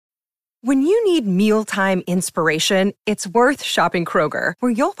When you need mealtime inspiration, it's worth shopping Kroger,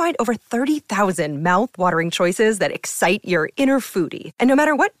 where you'll find over 30,000 mouth-watering choices that excite your inner foodie. And no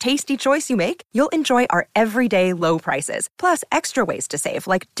matter what tasty choice you make, you'll enjoy our everyday low prices, plus extra ways to save,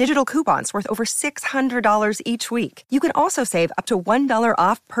 like digital coupons worth over $600 each week. You can also save up to $1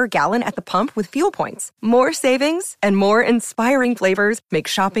 off per gallon at the pump with fuel points. More savings and more inspiring flavors make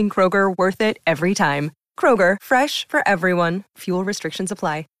shopping Kroger worth it every time. Kroger, fresh for everyone. Fuel restrictions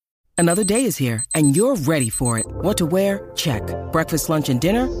apply. Another day is here, and you're ready for it. What to wear? Check. Breakfast, lunch, and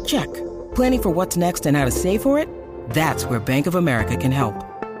dinner? Check. Planning for what's next and how to save for it? That's where Bank of America can help.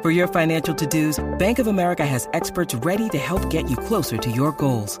 For your financial to-dos, Bank of America has experts ready to help get you closer to your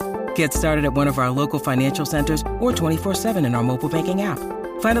goals. Get started at one of our local financial centers or 24/7 in our mobile banking app.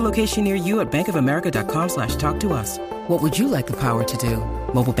 Find a location near you at bankofamerica.com/talktous. What would you like the power to do?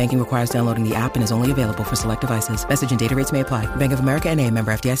 Mobile banking requires downloading the app and is only available for select devices. Message and data rates may apply. Bank of America N.A.,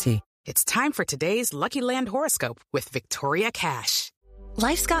 member FDIC. It's time for today's Lucky Land horoscope with Victoria Cash.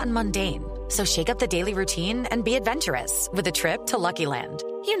 Life's gotten mundane, so shake up the daily routine and be adventurous with a trip to Lucky Land.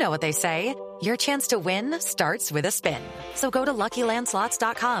 You know what they say, your chance to win starts with a spin. So go to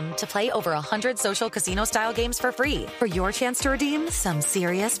LuckyLandSlots.com to play over 100 social casino-style games for free for your chance to redeem some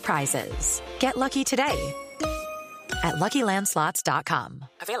serious prizes. Get lucky today at LuckyLandSlots.com.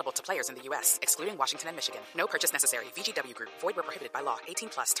 Available to players in the U.S., excluding Washington and Michigan. No purchase necessary. VGW Group. Void where prohibited by law.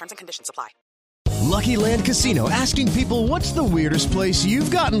 18+. Terms and conditions apply. Lucky Land Casino, asking people, what's the weirdest place you've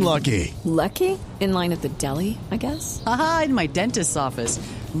gotten lucky? Lucky? In line at the deli, I guess? Aha, in my dentist's office.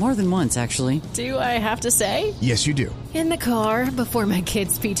 More than once, actually. Do I have to say? Yes, you do. In the car before my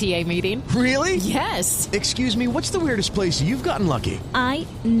kids' PTA meeting. Really? Yes. Excuse me, what's the weirdest place you've gotten lucky? I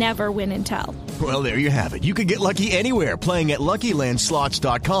never win and tell. Well, there you have it. You can get lucky anywhere, playing at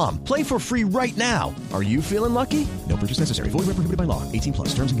LuckyLandSlots.com. Play for free right now. Are you feeling lucky? No purchase necessary. Void where prohibited by law.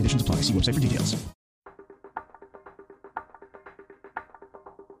 18+. Terms and conditions apply. See website for details.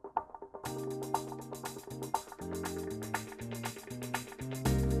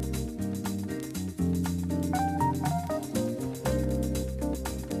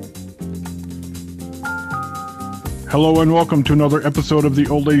 Hello and welcome to another episode of the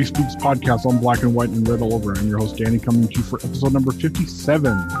Old Lady Speaks podcast on Black and White and Red all over. I'm your host, Danny, coming to you for episode number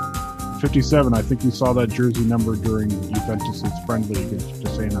 57. 57, I think we saw that jersey number during Juventus' friendly against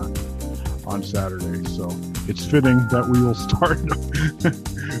Cesena on Saturday. So it's fitting that we will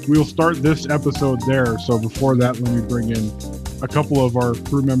start this episode there. So before that, let me bring in a couple of our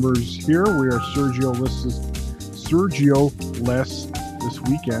crew members here. We are Sergio less this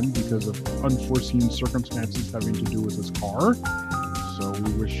weekend because of unforeseen circumstances having to do with his car. So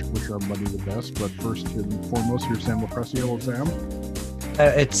we wish our buddy the best. But first and foremost, here's Sam LaPresse. Hello, Sam.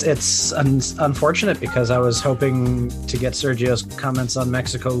 It's unfortunate because I was hoping to get Sergio's comments on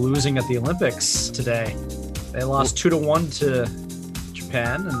Mexico losing at the Olympics today. They lost 2-1 to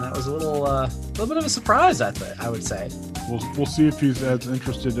Japan, and that was a little bit of a surprise. I would say. We'll see if he's as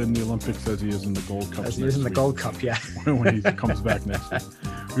interested in the Olympics as he is in the Gold Cup. As he is in the Gold Cup, yeah. When he comes back next week.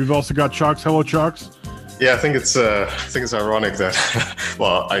 We've also got Chucks. Hello, Chucks. Yeah, I think it's ironic that,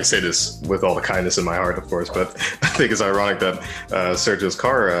 well, I say this with all the kindness in my heart, of course, but I think it's ironic that Sergio's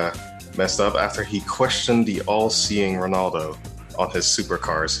car messed up after he questioned the all-seeing Ronaldo on his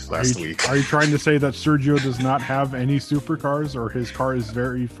supercars last week. Are you trying to say that Sergio does not have any supercars, or his car is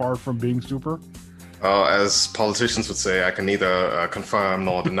very far from being super? As politicians would say, I can neither confirm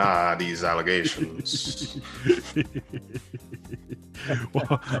nor deny these allegations.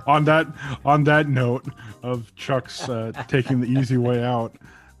 Well, on that note of Chuck's taking the easy way out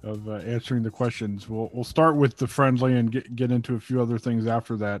of answering the questions, we'll start with the friendly and get into a few other things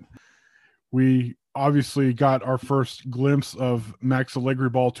after that. We obviously got our first glimpse of Max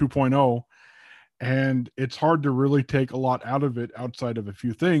Allegri Ball 2.0, and it's hard to really take a lot out of it outside of a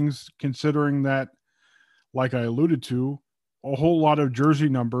few things, considering that, like I alluded to, a whole lot of jersey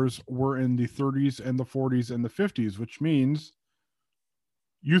numbers were in the 30s and the 40s and the 50s, which means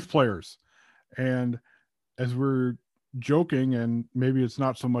youth players. And as we're joking, and maybe it's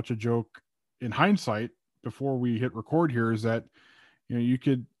not so much a joke in hindsight before we hit record here, is that, you know, you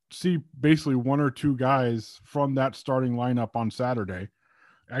could see basically one or two guys from that starting lineup on Saturday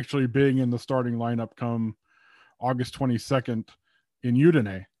actually being in the starting lineup come August 22nd in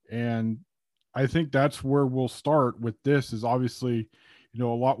Udine. And I think that's where we'll start with this. Is obviously, you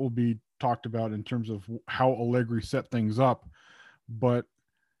know, a lot will be talked about in terms of how Allegri set things up, but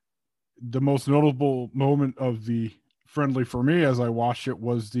the most notable moment of the friendly for me as I watched it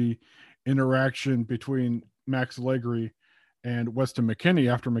was the interaction between Max Allegri and Weston McKennie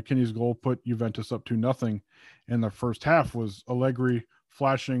after McKennie's goal put Juventus up 2-0 in the first half. Was Allegri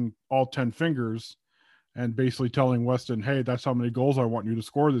flashing all 10 fingers and basically telling Weston, hey, that's how many goals I want you to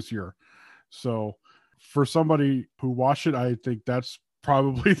score this year. So for somebody who watched it, I think that's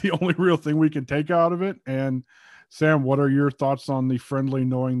probably the only real thing we can take out of it. And Sam, what are your thoughts on the friendly,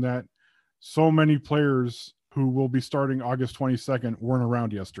 knowing that so many players who will be starting August 22nd weren't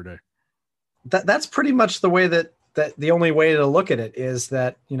around yesterday? That's pretty much the way that the only way to look at it is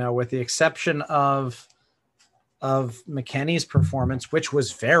that, you know, with the exception of McKennie's performance, which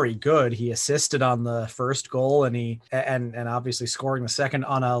was very good. He assisted on the first goal and and obviously scoring the second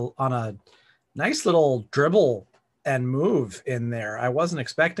on a nice little dribble and move in there. I wasn't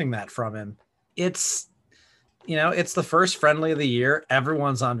expecting that from him. It's, you know, it's the first friendly of the year.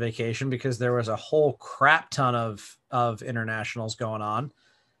 Everyone's on vacation because there was a whole crap ton of internationals going on.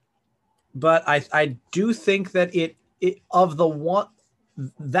 But I do think that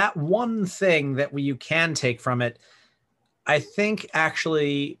that one thing that you can take from it, I think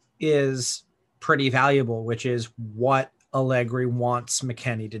actually is pretty valuable, which is what Allegri wants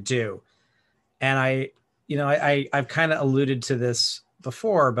McKennie to do. And I've kind of alluded to this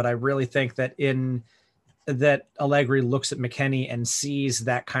before, but I really think that that Allegri looks at McKennie and sees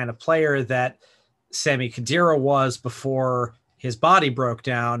that kind of player that Sami Khedira was before his body broke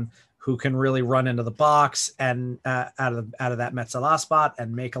down, who can really run into the box and out of that Metz-Salah spot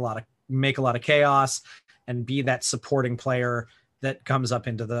and make a lot of chaos and be that supporting player that comes up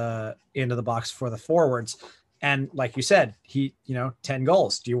into the box for the forwards. And like you said, 10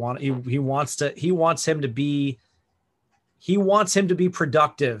 goals. He wants him to be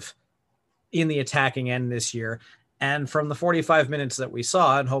productive in the attacking end this year. And from the 45 minutes that we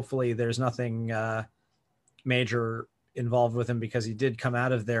saw, and hopefully there's nothing major involved with him, because he did come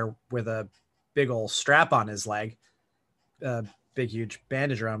out of there with a big old strap on his leg, a big, huge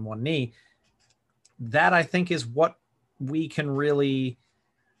bandage around one knee. That I think is what we can really,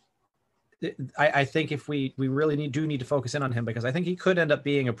 I think if we really need to focus in on him, because I think he could end up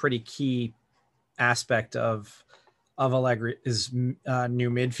being a pretty key aspect of Allegri's new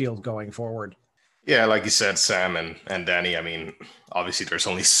midfield going forward. Yeah, like you said, Sam and Danny, I mean, obviously there's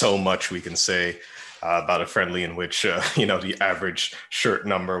only so much we can say about a friendly in which, the average shirt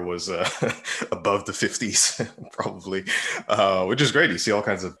number was above the 50s, probably, which is great. You see all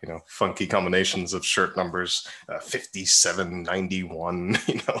kinds of, funky combinations of shirt numbers, 57, 91,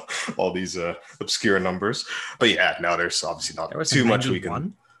 all these obscure numbers. But yeah, now there's obviously not too much we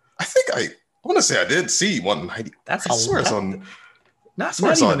can. I want to say I did see 190. That's I swear it's on. Not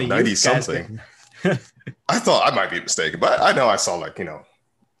I saw 90 something. I thought I might be mistaken, but I know I saw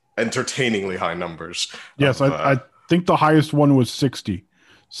entertainingly high numbers. Yes, I think the highest one was 60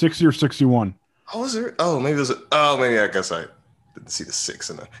 or 61. Oh, was there? Oh, maybe it was. Maybe I guess I didn't see the 6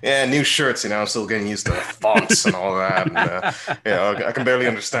 in the new shirts. I'm still getting used to fonts and all that. And, I can barely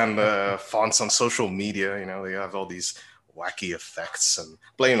understand the fonts on social media. They have all these wacky effects, and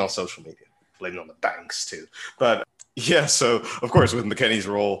blaming on social media, blaming on the banks too. But yeah, so of course with McKennie's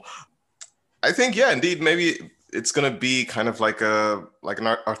role, I think indeed maybe it's going to be kind of like an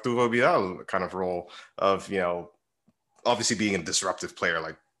Arturo Vidal kind of role of, obviously being a disruptive player,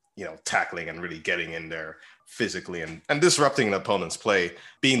 tackling and really getting in there physically and disrupting an opponent's play,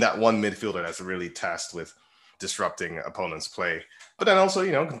 being that one midfielder that's really tasked with disrupting opponent's play. But then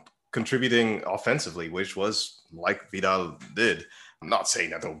also, contributing offensively, which was like Vidal did. I'm not saying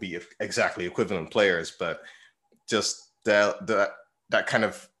that they'll be exactly equivalent players, but just that kind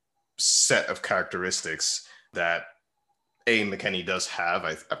of set of characteristics that McKennie does have,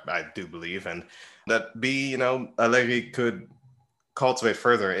 I do believe, and that Allegri could cultivate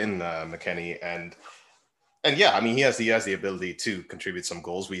further in McKennie, and yeah, I mean he has the ability to contribute some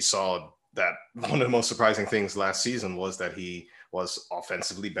goals. We saw that one of the most surprising things last season was that he was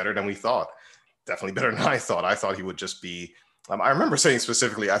offensively better than we thought. Definitely better than I thought. I thought he would just be. I remember saying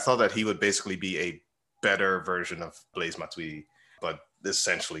specifically, I thought that he would basically be a better version of Blaise Matuidi, but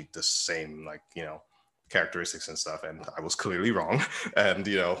essentially the same, characteristics and stuff. And I was clearly wrong. And,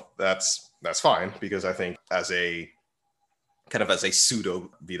 that's fine, because I think as a pseudo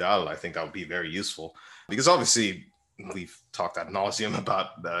Vidal, I think that would be very useful, because obviously we've talked ad nauseum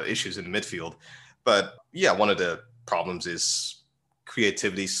about the issues in the midfield. But yeah, one of the problems is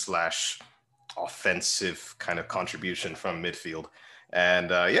creativity / offensive kind of contribution from midfield.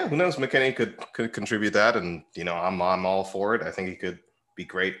 And who knows? McKennie could contribute that, and I'm all for it. I think he could be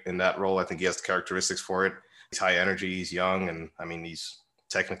great in that role. I think he has the characteristics for it. He's high energy, he's young, and I mean he's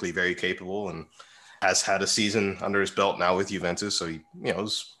technically very capable, and has had a season under his belt now with Juventus, so he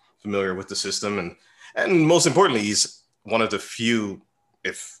is familiar with the system, and most importantly, he's one of the few,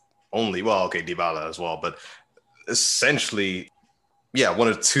 if only, Dybala as well, but essentially one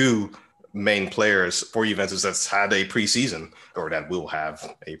of the two main players for Juventus that's had a preseason, or that will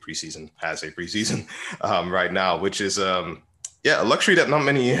have a preseason, right now, which is a luxury that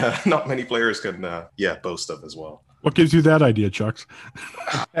not many players can boast of as well. What gives you that idea, Chucks?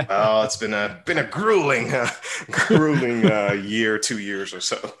 It's been a grueling year, 2 years or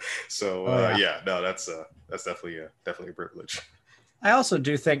so. So that's definitely a privilege. I also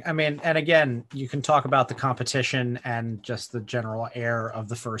do think, I mean, and again, you can talk about the competition and just the general air of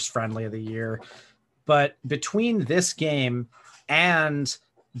the first friendly of the year, but between this game and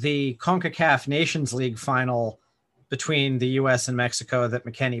the CONCACAF Nations League final between the U.S. and Mexico that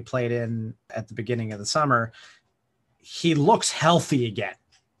McKennie played in at the beginning of the summer, he looks healthy again.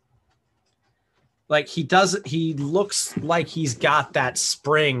 Like he looks like he's got that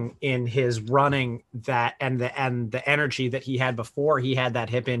spring in his running that and the energy that he had before he had that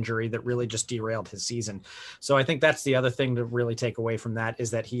hip injury that really just derailed his season. So I think that's the other thing to really take away from that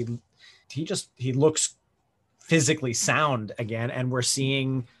is that he looks physically sound again. And we're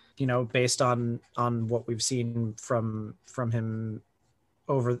seeing, based on what we've seen from him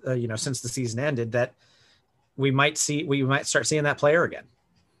over, since the season ended, that we might start seeing that player again.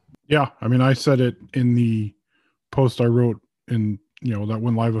 Yeah, I mean, I said it in the post I wrote in, that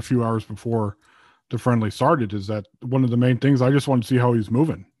went live a few hours before the friendly started, is that one of the main things, I just wanted to see how he's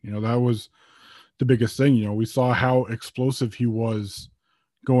moving. That was the biggest thing. We saw how explosive he was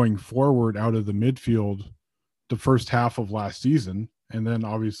going forward out of the midfield the first half of last season. And then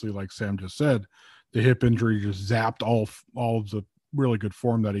obviously, like Sam just said, the hip injury just zapped all of the really good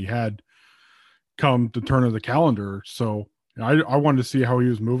form that he had come the turn of the calendar. So I wanted to see how he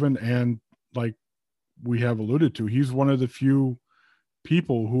was moving, and like we have alluded to, he's one of the few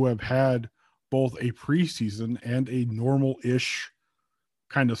people who have had both a preseason and a normal-ish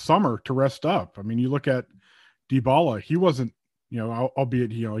kind of summer to rest up. I mean, you look at Dybala, he wasn't,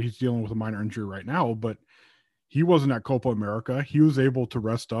 albeit, he's dealing with a minor injury right now, but he wasn't at Copa America. He was able to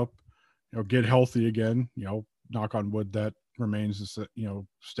rest up, get healthy again, knock on wood that remains,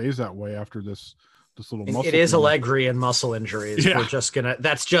 stays that way after this little muscle. It is Allegri and muscle injuries. Yeah.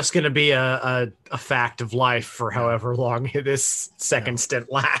 That's just gonna be a fact of life for however long this second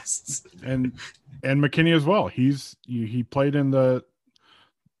stint lasts. And McKennie as well. He played in the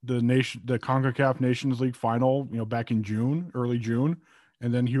CONCACAF Nations League final, back in early June,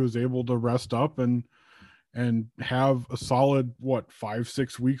 and then he was able to rest up and have a solid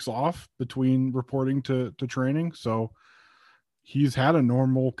 5-6 weeks off between reporting to training. So he's had a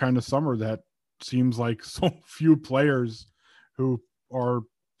normal kind of summer that seems like so few players who are,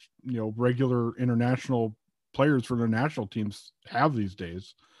 regular international players for their national teams have these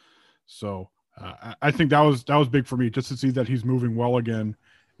days. So I think that was big for me, just to see that he's moving well again.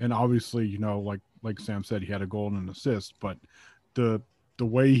 And obviously, like Sam said, he had a goal and an assist, but the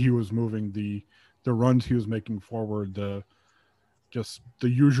way he was moving, the runs he was making forward, the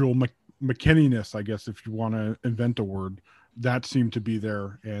usual McKennie-ness, I guess, if you want to invent a word, that seemed to be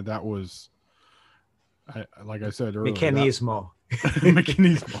there. And that was, like I said earlier, Mecanismo.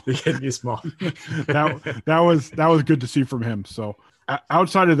 that was good to see from him. So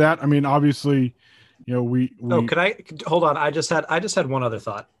outside of that, I mean, obviously, we could I hold on? I just had one other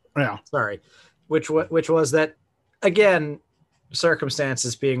thought. Yeah, sorry, which was that, again,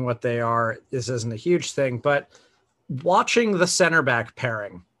 circumstances being what they are, this isn't a huge thing, but watching the center back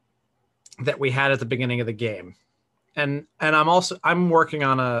pairing that we had at the beginning of the game. And I'm working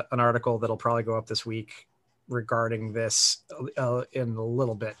on an article that'll probably go up this week regarding this in a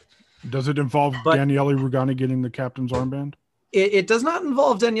little bit. Does it involve Daniele Rugani getting the captain's armband? It does not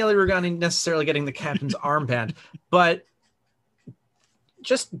involve Daniele Rugani necessarily getting the captain's armband, but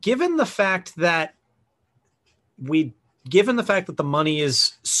just given the fact that the money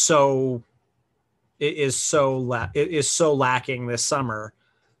is so lacking this summer,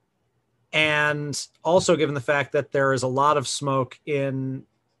 and also given the fact that there is a lot of smoke in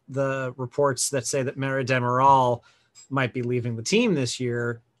the reports that say that Merih Demiral might be leaving the team this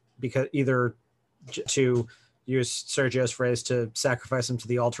year, because either to use Sergio's phrase, to sacrifice him to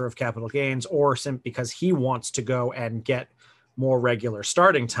the altar of capital gains, or simply because he wants to go and get more regular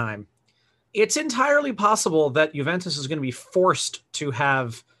starting time. It's entirely possible that Juventus is going to be forced to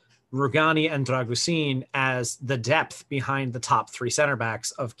have Rugani and Dragusin as the depth behind the top three center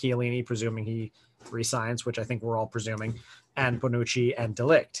backs of Chiellini, presuming he resigns, which I think we're all presuming, and Bonucci and De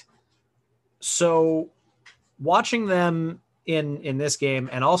Ligt. So watching them in this game,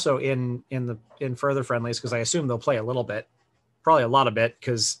 and also in further friendlies, because I assume they'll play a little bit, probably a lot of it,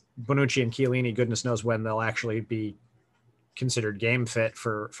 because Bonucci and Chiellini, goodness knows when they'll actually be considered game fit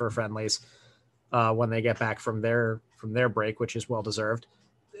for friendlies when they get back from their their break, which is well deserved.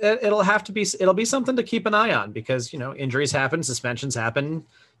 It'll be something to keep an eye on because, injuries happen, suspensions happen,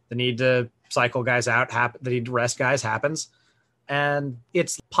 the need to cycle guys out, the need to rest guys happens. And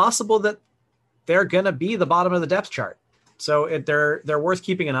it's possible that they're going to be the bottom of the depth chart. So they're worth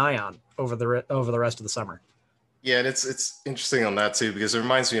keeping an eye on over the rest of the summer. Yeah, and it's interesting on that too, because it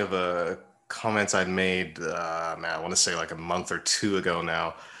reminds me of a comment I'd made, I want to say like a month or two ago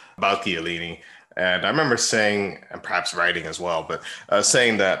now about Chiellini. And I remember saying, and perhaps writing as well, but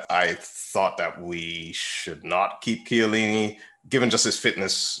saying that I thought that we should not keep Chiellini, given just his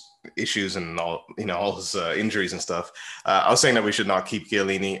fitness issues and all, all his injuries and stuff. I was saying that we should not keep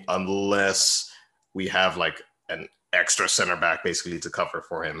Chiellini unless we have like an extra center back basically to cover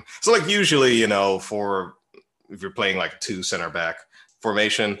for him. So like usually, if you're playing like a 2 center back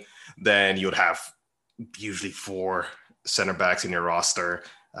formation, then you would have usually 4 center backs in your roster.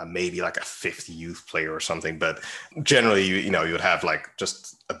 Maybe like a 5th youth player or something, but generally, you would have like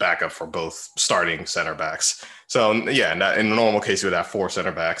just a backup for both starting center backs. So yeah, in a normal case, you would have 4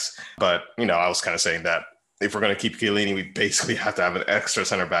 center backs. But I was kind of saying that if we're going to keep Chiellini, we basically have to have an extra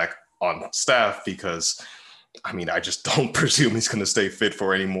center back on staff because, I just don't presume he's going to stay fit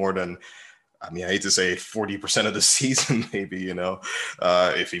for any more than, I hate to say 40% of the season, maybe,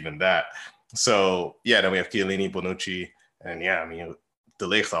 if even that. So yeah, then we have Chiellini, Bonucci, and yeah, De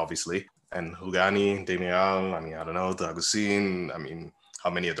Ligt, obviously, and Rugani, Demiral, I don't know, D'Agustin,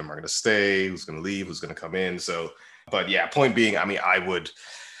 how many of them are going to stay, who's going to leave, who's going to come in. So, but yeah, point being, I would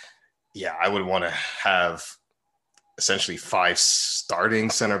want to have essentially 5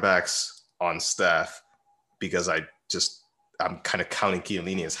 starting center backs on staff because I'm kind of counting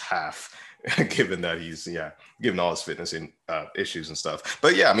Chiellini as half, given that he's, given all his fitness issues and stuff.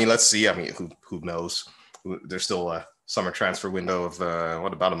 But yeah, let's see. Who knows? There's still a summer transfer window of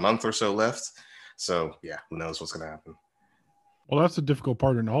about a month or so left. So yeah, who knows what's going to happen. Well, that's the difficult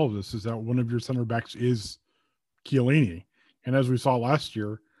part in all of this is that one of your center backs is Chiellini. And as we saw last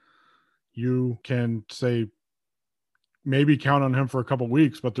year, you can say maybe count on him for a couple of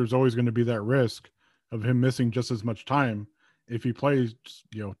weeks, but there's always going to be that risk of him missing just as much time if he plays,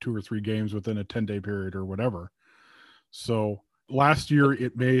 2 or 3 games within a 10-day period or whatever. So last year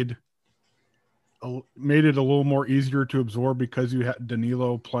it made it a little more easier to absorb because you had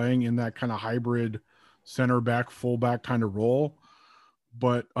Danilo playing in that kind of hybrid center back, fullback kind of role.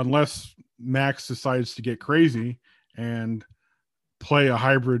 But unless Max decides to get crazy and play a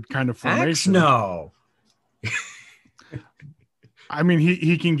hybrid kind of formation. No.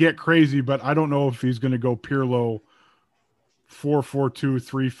 He can get crazy, but I don't know if he's going to go Pirlo 4-4-2,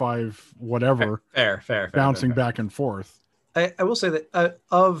 3-5, whatever. Fair. Bouncing back and forth. I will say that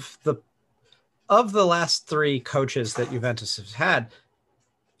of the last 3 coaches that Juventus has had,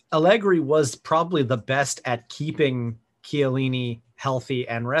 Allegri was probably the best at keeping Chiellini healthy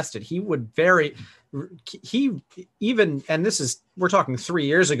and rested. We're talking 3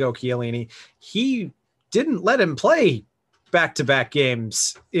 years ago, Chiellini, he didn't let him play back-to-back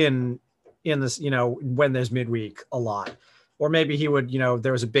games in this, when there's midweek a lot. Or maybe he would,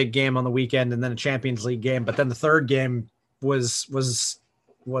 there was a big game on the weekend and then a Champions League game, but then the third game was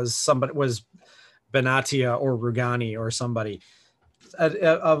Benatia or Rugani or somebody.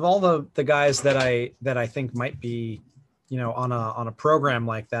 Of all the guys that I think might be, on a program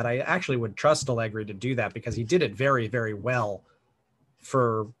like that, I actually would trust Allegri to do that because he did it very, very well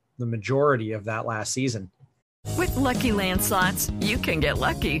for the majority of that last season. With Lucky Land Slots, you can get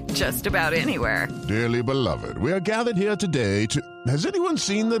lucky just about anywhere. Dearly beloved, we are gathered here today to... Has anyone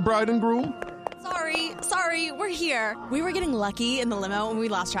seen the bride and groom? Sorry, we're here. We were getting lucky in the limo and we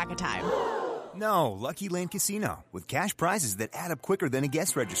lost track of time. No, Lucky Land Casino, with cash prizes that add up quicker than a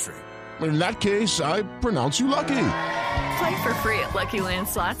guest registry. In that case, I pronounce you lucky. Play for free at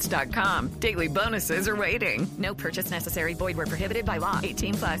LuckyLandSlots.com. Daily bonuses are waiting. No purchase necessary. Void where prohibited by law.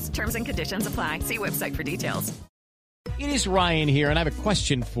 18+. Terms and conditions apply. See website for details. It is Ryan here, and I have a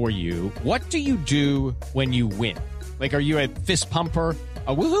question for you. What do you do when you win? Like, are you a fist pumper,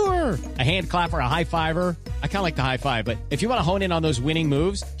 a woohooer, a hand clapper, a high fiver? I kind of like the high five, but if you want to hone in on those winning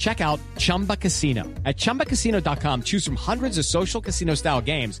moves, check out Chumba Casino. At ChumbaCasino.com, choose from hundreds of social casino-style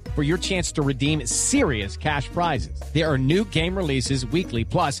games for your chance to redeem serious cash prizes. There are new game releases weekly,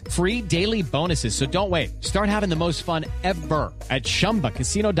 plus free daily bonuses, so don't wait. Start having the most fun ever at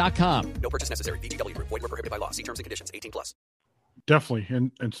ChumbaCasino.com. No purchase necessary. VGW. Void where prohibited by law. See terms and conditions. 18+.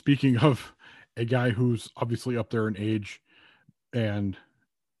 Definitely. And speaking of a guy who's obviously up there in age, and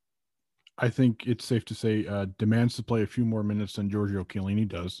I think it's safe to say demands to play a few more minutes than Giorgio Chiellini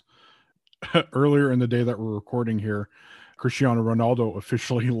does. Earlier in the day that we're recording here, Cristiano Ronaldo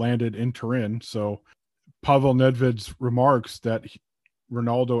officially landed in Turin. So Pavel Nedved's remarks that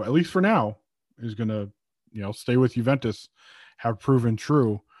Ronaldo, at least for now, is going to, stay with Juventus, have proven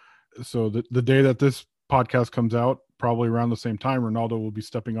true. So the day that this podcast comes out, probably around the same time, Ronaldo will be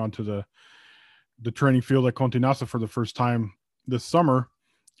stepping onto the training field at Conte Nassa for the first time this summer.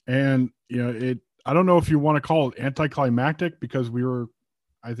 And, I don't know if you want to call it anticlimactic, because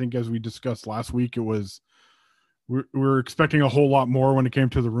I think as we discussed last week, we were expecting a whole lot more when it came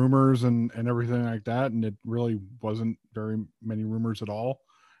to the rumors and everything like that. And it really wasn't very many rumors at all,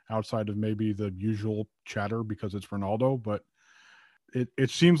 outside of maybe the usual chatter because it's Ronaldo. But it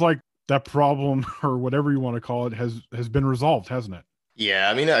seems like that problem, or whatever you want to call it, has been resolved, hasn't it? Yeah.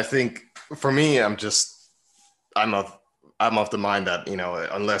 I mean, I think for me, I'm of the mind that,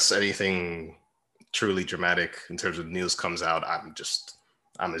 unless anything truly dramatic in terms of news comes out,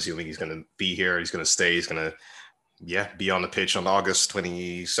 I'm assuming he's going to be here. He's going to stay. He's going to, be on the pitch on August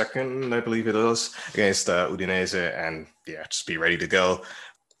 22nd, I believe it is, against Udinese, and just be ready to go.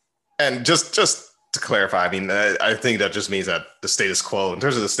 And just to clarify, I mean, I think that just means that the status quo, in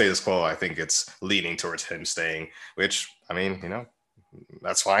terms of the status quo, I think it's leaning towards him staying, which, I mean,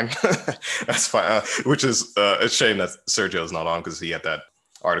 that's fine. That's fine. Which is a shame that Sergio is not on, because he had that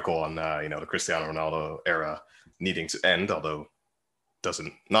article on, the Cristiano Ronaldo era needing to end, although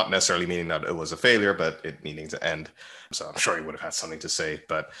not necessarily meaning that it was a failure, but it needing to end. So I'm sure he would have had something to say.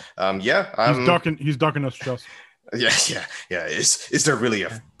 But he's ducking us, just. Yeah. Is there really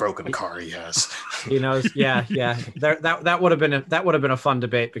a broken car he has? He knows. Yeah. That would have been a fun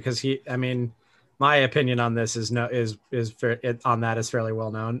debate, because my opinion on this is fairly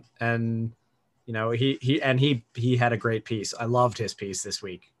well known, and he had a great piece. I loved his piece this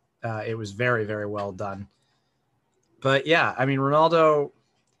week. It was very, very well done. But yeah, I mean, Ronaldo,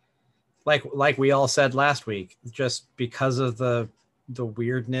 like we all said last week, just because of the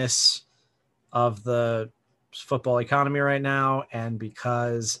weirdness of the football economy right now, and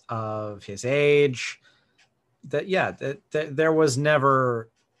because of his age, there was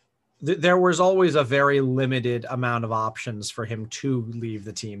always a very limited amount of options for him to leave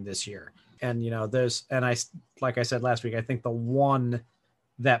the team this year. And, like I said last week, I think the one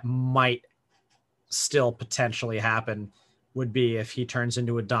that might still potentially happen would be if he turns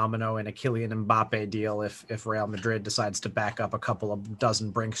into a domino in a Kylian Mbappe deal, if Real Madrid decides to back up a couple of dozen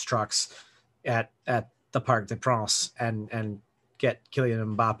Brinks trucks at the Parc des Princes and get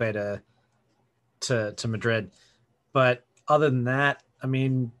Kylian Mbappe to Madrid. But other than that, I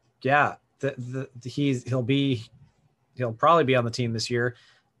mean, yeah, he'll probably be on the team this year.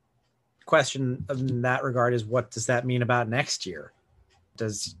 Question in that regard is, what does that mean about next year?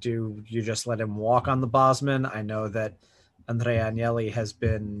 Do you just let him walk on the Bosman? I know that Andrea Agnelli has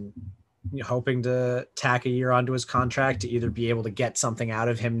been hoping to tack a year onto his contract to either be able to get something out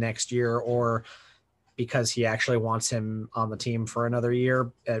of him next year, or because he actually wants him on the team for another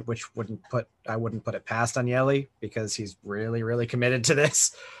year, which I wouldn't put it past Agnelli, because he's really, really committed to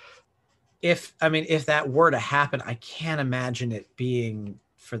this. If that were to happen, I can't imagine it being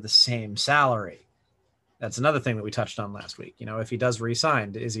for the same salary. That's another thing that we touched on last week. If he does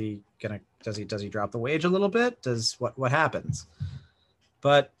re-sign, does he drop the wage a little bit? What happens?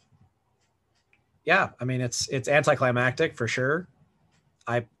 But yeah, I mean, it's anticlimactic for sure.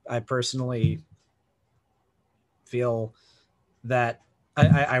 I personally feel that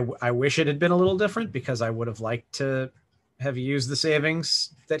I wish it had been a little different, because I would have liked to have used the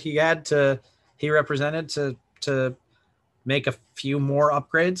savings that he represented to make a few more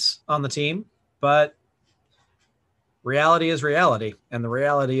upgrades on the team. But reality is reality. And the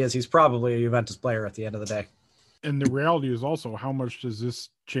reality is he's probably a Juventus player at the end of the day. And the reality is also, how much does this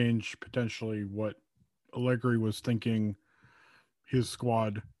change potentially what Allegri was thinking his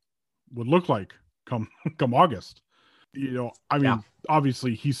squad would look like come August?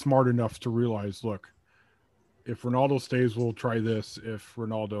 Obviously he's smart enough to realize, look, if Ronaldo stays, we'll try this. If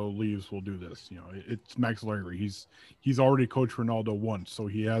Ronaldo leaves, we'll do this. It's Max Allegri. He's already coached Ronaldo once, so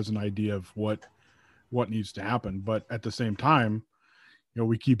he has an idea of what needs to happen. But at the same time,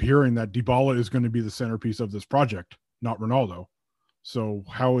 we keep hearing that Dybala is going to be the centerpiece of this project, not Ronaldo. So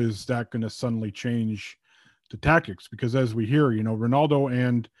how is that going to suddenly change the tactics? Because as we hear, Ronaldo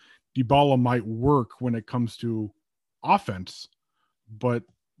and Dybala might work when it comes to offense, but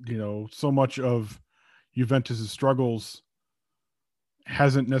so much of Juventus's struggles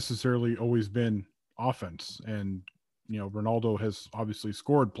hasn't necessarily always been offense. And Ronaldo has obviously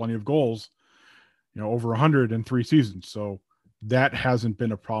scored plenty of goals, over 100 in 3 seasons. So that hasn't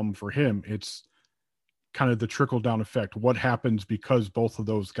been a problem for him. It's kind of the trickle down effect. What happens because both of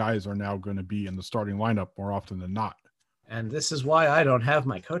those guys are now going to be in the starting lineup more often than not? And this is why I don't have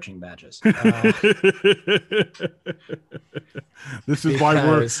my coaching badges. This is why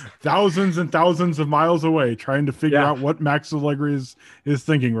we're thousands and thousands of miles away trying to figure out what Max Allegri is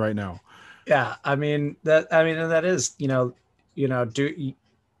thinking right now. Yeah, and that is,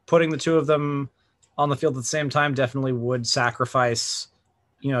 putting the two of them on the field at the same time definitely would sacrifice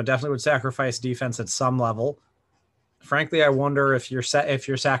defense at some level. Frankly, I wonder if you're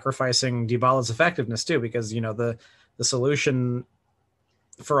sacrificing Dybala's effectiveness too, because the solution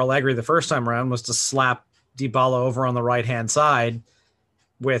for Allegri the first time around was to slap Dybala over on the right-hand side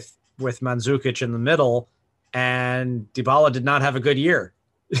with Mandzukic in the middle, and Dybala did not have a good year.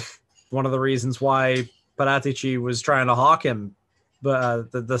 One of the reasons why Paratici was trying to hawk him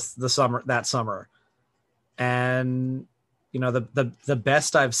that summer. And the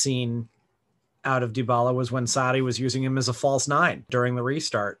best I've seen out of Dybala was when Sarri was using him as a false nine during the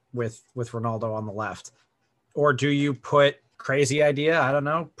restart with Ronaldo on the left. Or do you put, crazy idea, I don't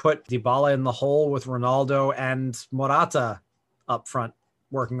know, put Dybala in the hole with Ronaldo and Morata up front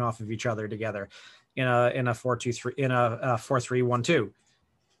working off of each other together in a 4-2-3 in a 4-3-1-2.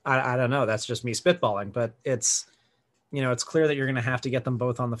 I don't know, that's just me spitballing, but it's clear that you're going to have to get them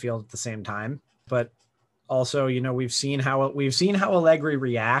both on the field at the same time. But also, we've seen how Allegri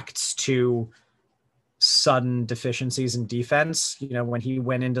reacts to sudden deficiencies in defense. When he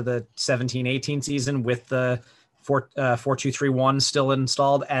went into the 17-18 season with the 4-2-3-1 still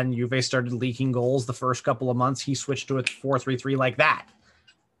installed and Juve started leaking goals the first couple of months, he switched to a 4-3-3 like that.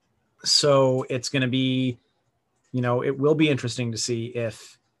 So it's going to be, it will be interesting to see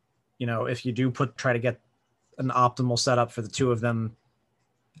if you do try to get an optimal setup for the two of them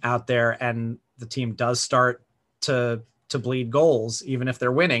out there and the team does start to bleed goals, even if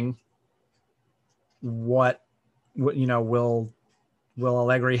they're winning, will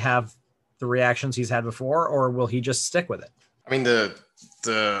Allegri have the reactions he's had before, or will he just stick with it? I mean, the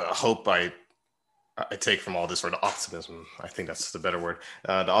hope I take from all this, or the optimism, I think that's the better word.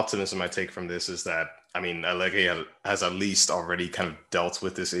 The optimism I take from this is that, Allegri has at least already kind of dealt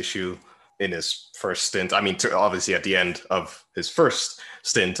with this issue in his first stint. Obviously at the end of his first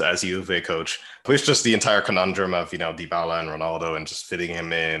stint as Juve coach, with just the entire conundrum of, Dybala and Ronaldo and just fitting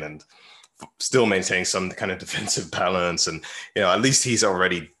him in and still maintaining some kind of defensive balance. And, at least he's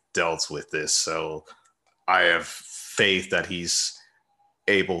already dealt with this. So I have faith that he's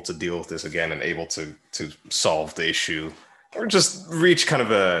able to deal with this again and able to solve the issue or just reach kind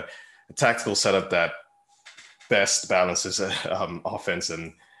of a tactical setup that best balances offense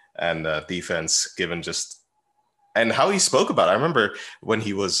and defense, given and how he spoke about it. I remember when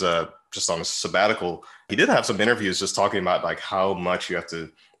he was just on a sabbatical, he did have some interviews just talking about like how much you have to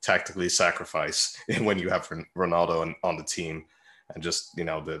tactically sacrifice when you have Ronaldo on the team, and just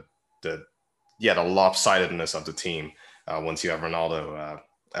the lopsidedness of the team once you have Ronaldo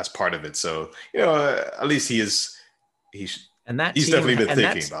as part of it. So at least he's definitely been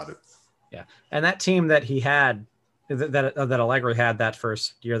thinking about it. Yeah, and that team that he had, that Allegri had that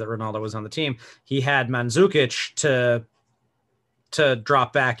first year that Ronaldo was on the team, he had Mandzukic to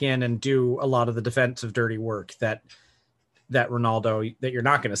drop back in and do a lot of the defensive dirty work that Ronaldo, that you're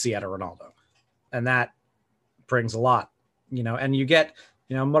not going to see out of Ronaldo. And that brings a lot, and you get,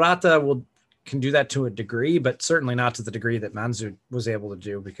 Morata can do that to a degree, but certainly not to the degree that Mandzukic was able to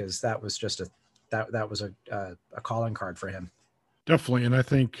do, because that was just that was a calling card for him. Definitely. And I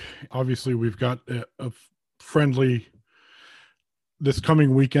think obviously we've got a friendly this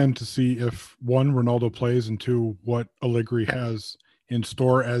coming weekend to see if, one, Ronaldo plays, and two, what Allegri has in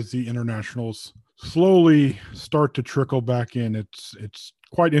store as the internationals slowly start to trickle back in. It's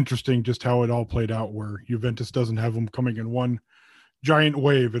quite interesting just how it all played out, where Juventus doesn't have them coming in one giant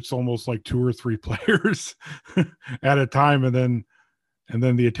wave. It's almost like 2 or 3 players at a time, and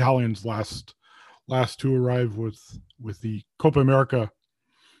then the Italians last to arrive with the Copa America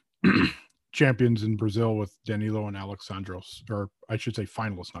champions in Brazil with Danilo and Alexandro, or I should say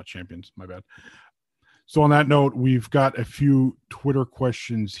finalists, not champions, my bad. So on that note, we've got a few Twitter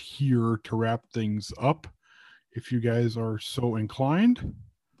questions here to wrap things up, if you guys are so inclined.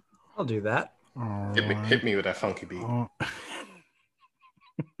 I'll do that. Hit me with that funky beat.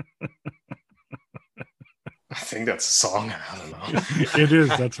 I think that's a song. I don't know. It is.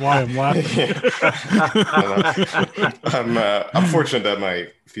 That's why I'm laughing. I'm fortunate that my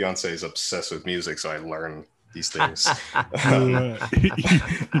fiance is obsessed with music, so I learn these things.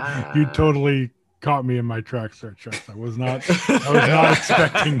 You totally caught me in my tracks there, Chuck. I was not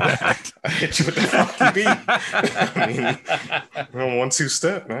expecting that. I hit you with the funky beat. 1-2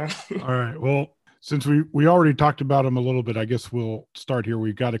 step, man. All right. Well, since we already talked about him a little bit, I guess we'll start here.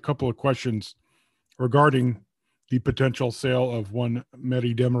 We've got a couple of questions regarding the potential sale of one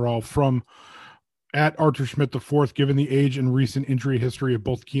Mehdi Demiral from at Arthur Schmidt IV, given the age and recent injury history of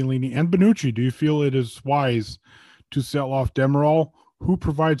both Chiellini and Bonucci. Do you feel it is wise to sell off Demiral? Who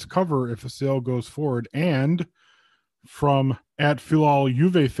provides cover if a sale goes forward? And from at Philal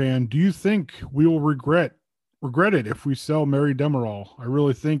Juve fan, do you think we will regret it if we sell Mehdi Demiral? I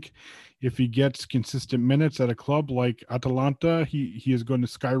really think if he gets consistent minutes at a club like Atalanta, he is going to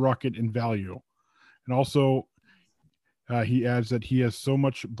skyrocket in value. And also, he adds that he has so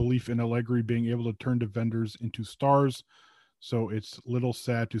much belief in Allegri being able to turn defenders into stars, so it's a little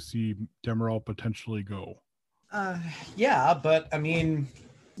sad to see Demiral potentially go. Yeah, but I mean,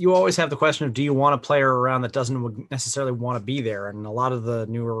 you always have the question of, do you want a player around that doesn't necessarily want to be there? And a lot of the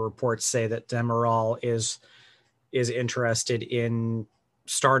newer reports say that Demiral is interested in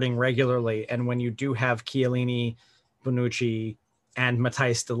starting regularly. And when you do have Chiellini, Bonucci, and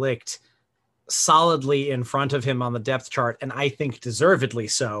Matthijs de Ligt solidly in front of him on the depth chart, and I think deservedly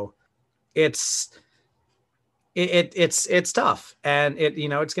so, it's tough, and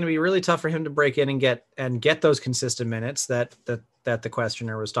it's going to be really tough for him to break in and get those consistent minutes that the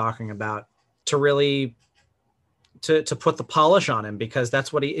questioner was talking about, to really to put the polish on him, because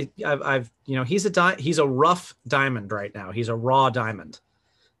that's what he's a rough diamond right now. He's a raw diamond,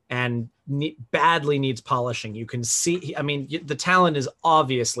 and badly needs polishing. You can see, I mean, the talent is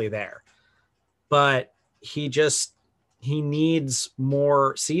obviously there, but he needs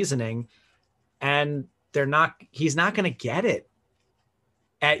more seasoning, and he's not going to get it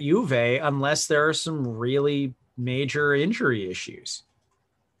at Juve unless there are some really major injury issues.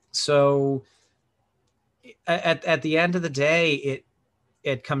 So at the end of the day,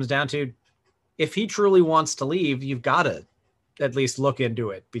 it comes down to, if he truly wants to leave, you've got to at least look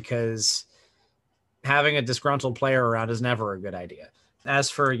into it, because having a disgruntled player around is never a good idea.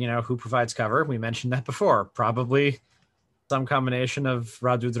 As for, who provides cover, we mentioned that before, probably some combination of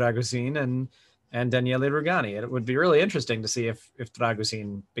Radu Dragusin and Daniele Rugani. It would be really interesting to see if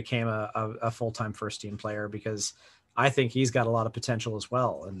Dragusin became a full-time first-team player, because I think he's got a lot of potential as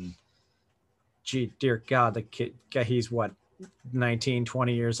well. And gee, dear God, the kid, he's 19,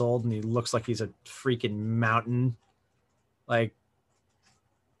 20 years old, and he looks like he's a freaking mountain. Like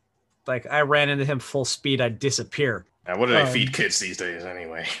I ran into him full speed, I'd disappear. And what do they feed kids these days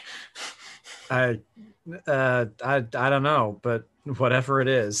anyway? I don't know, but whatever it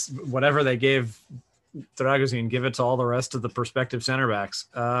is, whatever they gave Dragusin, give it to all the rest of the prospective center backs.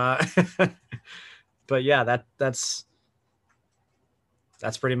 But yeah, that's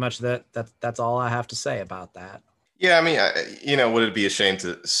pretty much that's all I have to say about that. Yeah, I mean, would it be a shame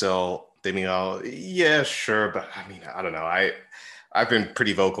to sell Demiral? Yeah, sure, but I mean, I don't know. I've been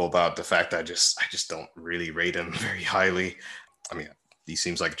pretty vocal about the fact that I just don't really rate him very highly. I mean, he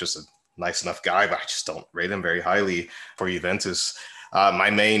seems like just a nice enough guy, but I just don't rate him very highly for Juventus. My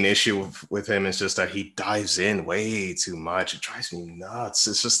main issue with him is just that he dives in way too much. It drives me nuts.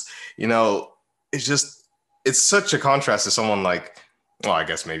 It's just, it's such a contrast to someone like, well, I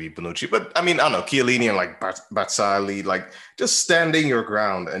guess maybe Bonucci, but I mean, I don't know, Chiellini and like Barzagli, like just standing your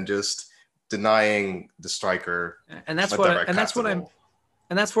ground and just denying the striker. And that's where I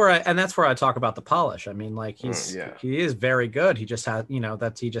talk about the polish. I mean, like he is very good. He just has, he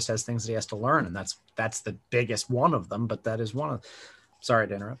just has things that he has to learn, and that's the biggest one of them. But that is one of. Sorry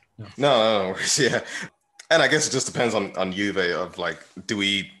to interrupt. No worries. Yeah, and I guess it just depends on Juve of like, do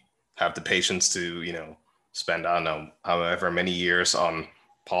we have the patience to spend, I don't know, however many years on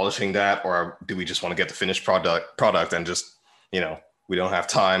polishing that, or do we just want to get the finished product and just we don't have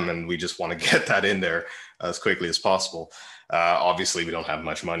time and we just want to get that in there as quickly as possible. Obviously, we don't have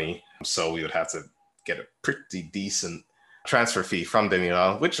much money, so we would have to get a pretty decent transfer fee from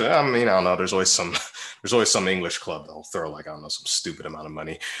Demiral, which I mean, I don't know. There's always some English club that'll throw some stupid amount of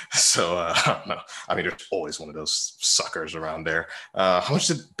money. So I don't know. I mean, there's always one of those suckers around there. How much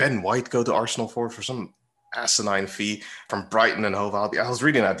did Ben White go to Arsenal for some asinine fee from Brighton and Hove Albion? I was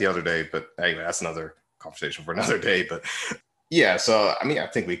reading that the other day, but anyway, that's another conversation for another day. But yeah, so I mean, I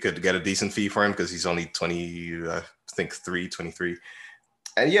think we could get a decent fee for him because he's only 23.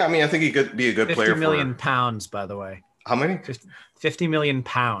 And yeah, I mean, I think he could be a good player. 50 million pounds, by the way. How many? 50 million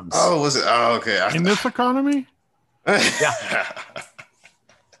pounds. Oh, was it? Oh, okay. In this economy? Yeah.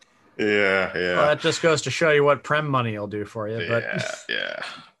 Yeah. Well, that just goes to show you what Prem money will do for you. But yeah.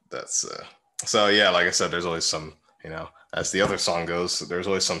 That's so yeah, like I said, there's always some, as the other song goes, there's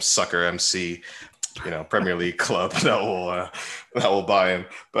always some sucker MC, Premier League club that will buy him.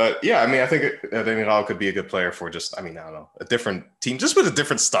 But yeah, I mean, I think Demiral could be a good player for just, I mean, I don't know, a different team, just with a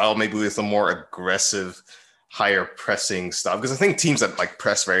different style, maybe with a more aggressive, higher pressing style. Because I think teams that like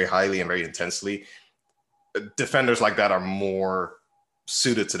press very highly and very intensely, defenders like that are more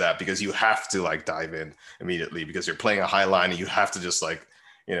suited to that because you have to like dive in immediately because you're playing a high line and you have to just like,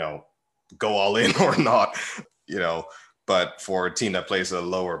 go all in or not, but for a team that plays a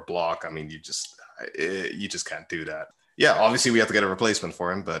lower block, I mean, you just can't do that. Yeah, obviously we have to get a replacement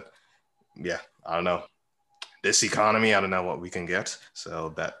for him, but yeah, I don't know. This economy, I don't know what we can get.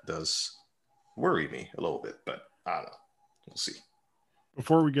 So that does worry me a little bit, but I don't know. We'll see.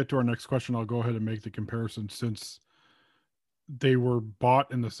 Before we get to our next question, I'll go ahead and make the comparison since they were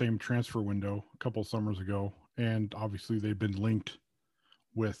bought in the same transfer window a couple summers ago. And obviously they've been linked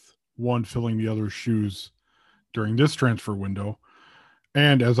with one filling the other's shoes during this transfer window.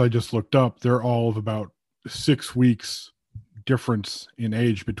 And as I just looked up, they're all of about 6 weeks difference in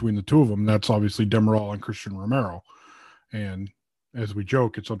age between the two of them. That's obviously Demiral and Christian Romero. And as we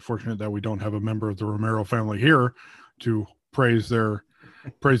joke, it's unfortunate that we don't have a member of the Romero family here to praise their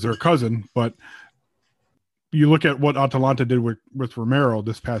cousin. But you look at what Atalanta did with Romero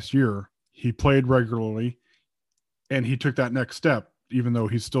this past year. He played regularly and he took that next step, even though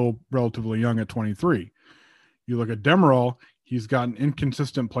he's still relatively young at 23. You look at Demiral, he's gotten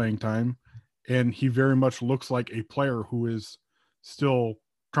inconsistent playing time, and he very much looks like a player who is still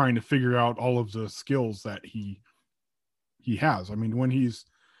trying to figure out all of the skills that he has. I mean, when he's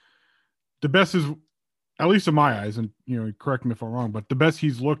the best is, at least in my eyes, and correct me if I'm wrong, but the best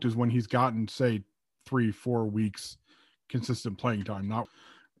he's looked is when he's gotten, say, 3-4 weeks consistent playing time. Not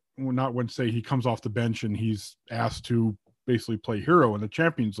when, say, he comes off the bench and he's asked to basically play hero in the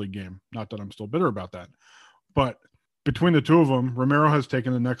Champions League game. Not that I'm still bitter about that, but between the two of them, Romero has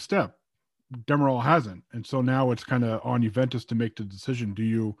taken the next step. Demiral hasn't. And so now it's kind of on Juventus to make the decision. Do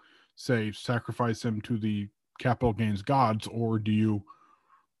you, say, sacrifice him to the capital gains gods, or do you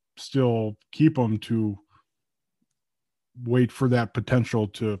still keep him to wait for that potential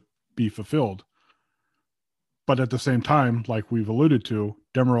to be fulfilled? But at the same time, like we've alluded to,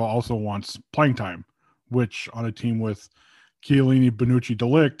 Demiral also wants playing time, which on a team with Chiellini, Bonucci, De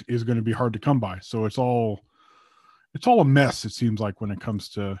Ligt is going to be hard to come by. So it's all a mess, it seems like, when it comes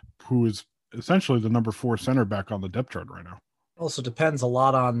to who is essentially the number 4 center back on the depth chart right now. Also depends a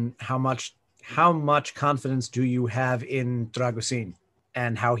lot on how much confidence do you have in Dragusin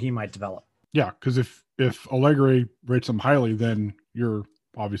and how he might develop. Yeah, because if Allegri rates him highly, then you're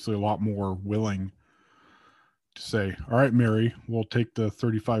obviously a lot more willing to say, all right, Mary, we'll take the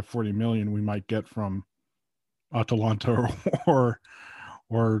 35-40 million we might get from Atalanta or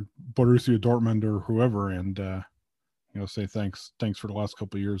Borussia Dortmund or whoever, and say thanks for the last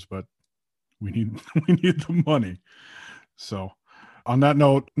couple of years, but we need the money. So on that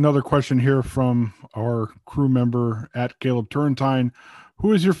note, another question here from our crew member at Caleb Turrentine.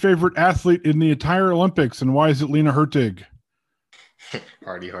 Who is your favorite athlete in the entire Olympics, and why is it Lena Hurtig?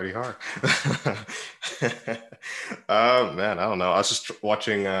 Hardy. Man, I don't know. I was just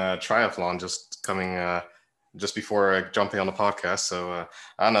watching triathlon just before jumping on the podcast. So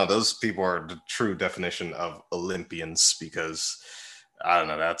I don't know. Those people are the true definition of Olympians because I don't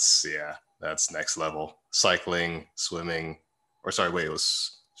know. That's next level. Cycling, swimming, it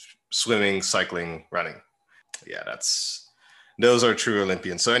was swimming, cycling, running. Yeah, those are true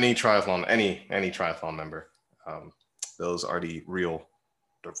Olympians. So any triathlon member, those are the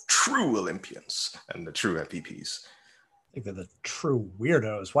true Olympians and the true MVPs. I think they're the true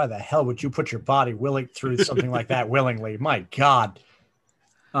weirdos. Why the hell would you put your body through something like that willingly? My God.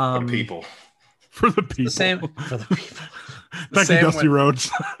 For the people. For the people. The same for the people. Thank you, Dusty Rhodes.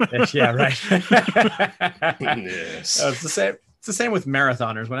 Yeah, right. Yes. It's the same. It's the same with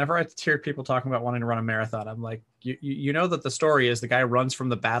marathoners. Whenever I hear people talking about wanting to run a marathon, I'm like, you know that the story is the guy runs from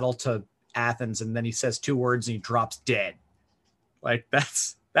the battle to Athens and then he says 2 words and he drops dead. Like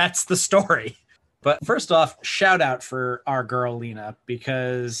that's the story. But first off, shout out for our girl Lena,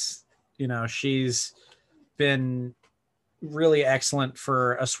 because she's been really excellent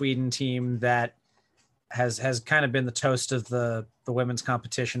for a Sweden team that has kind of been the toast of the women's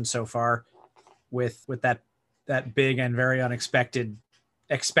competition so far, with that big and very unexpectedly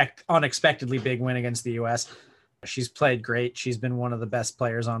big win against the US. She's played great. She's been one of the best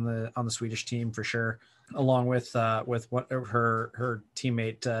players on the Swedish team for sure, along with her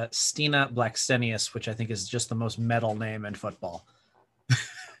teammate Stina Blackstenius, which I think is just the most metal name in football.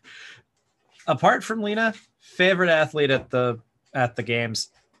 Apart from Lena, favorite athlete at the games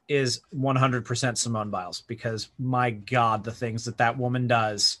is 100% Simone Biles, because my God, the things that woman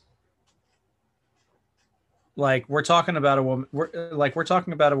does. Like we're talking about a woman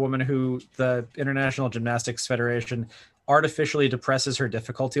who the International Gymnastics Federation artificially depresses her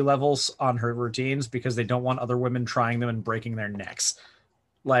difficulty levels on her routines because they don't want other women trying them and breaking their necks.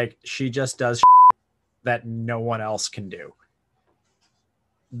 Like she just does that no one else can do.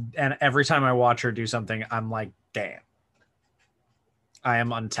 And every time I watch her do something, I'm like, damn, I am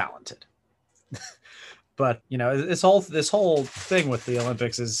untalented. But, you know, this whole thing with the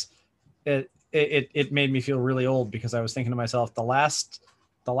Olympics is it made me feel really old, because I was thinking to myself, the last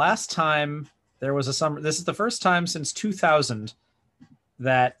time there was a summer, this is the first time since 2000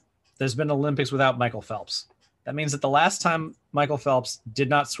 that there's been Olympics without Michael Phelps. That means that the last time Michael Phelps did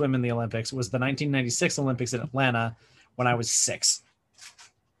not swim in the Olympics was the 1996 Olympics in Atlanta when I was 6.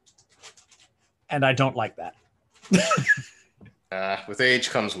 And I don't like that. With age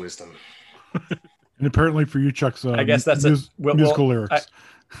comes wisdom. And apparently for you, Chuck's I guess that's musical lyrics.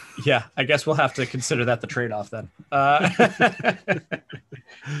 Yeah, I guess we'll have to consider that the trade-off then.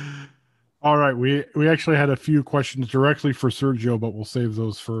 All right, we actually had a few questions directly for Sergio, but we'll save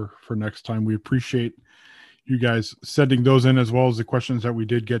those for next time. We appreciate you guys sending those in, as well as the questions that we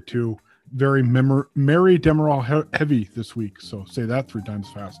did get to. Very Mary Demerol heavy this week, so say that 3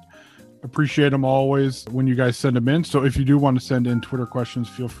 times fast. Appreciate them always when you guys send them in. So if you do want to send in Twitter questions,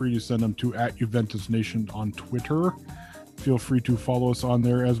 feel free to send them to @JuventusNation on Twitter. Feel free to follow us on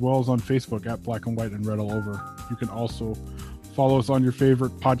there, as well as on Facebook @Black and White and Red All Over. You can also follow us on your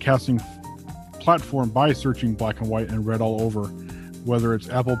favorite podcasting platform by searching Black and White and Red All Over, whether it's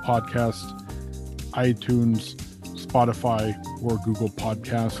Apple Podcasts, iTunes, Spotify, or Google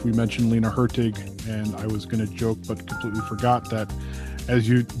Podcasts. We mentioned Lena Hurtig, and I was going to joke but completely forgot that as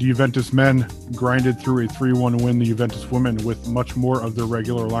the Juventus men grinded through a 3-1 win, the Juventus women, with much more of their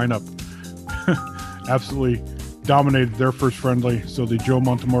regular lineup, absolutely dominated their first friendly. So the Joe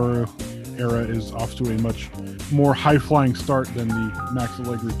Montemurro era is off to a much more high-flying start than the Max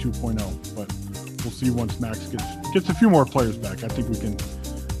Allegri 2.0. But we'll see once Max gets a few more players back. I think we can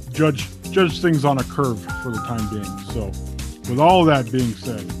judge things on a curve for the time being. So with all that being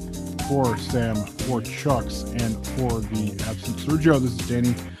said, for Sam, for Chucks, and for the absent Sergio, this is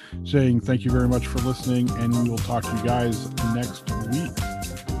Danny saying thank you very much for listening, and we will talk to you guys next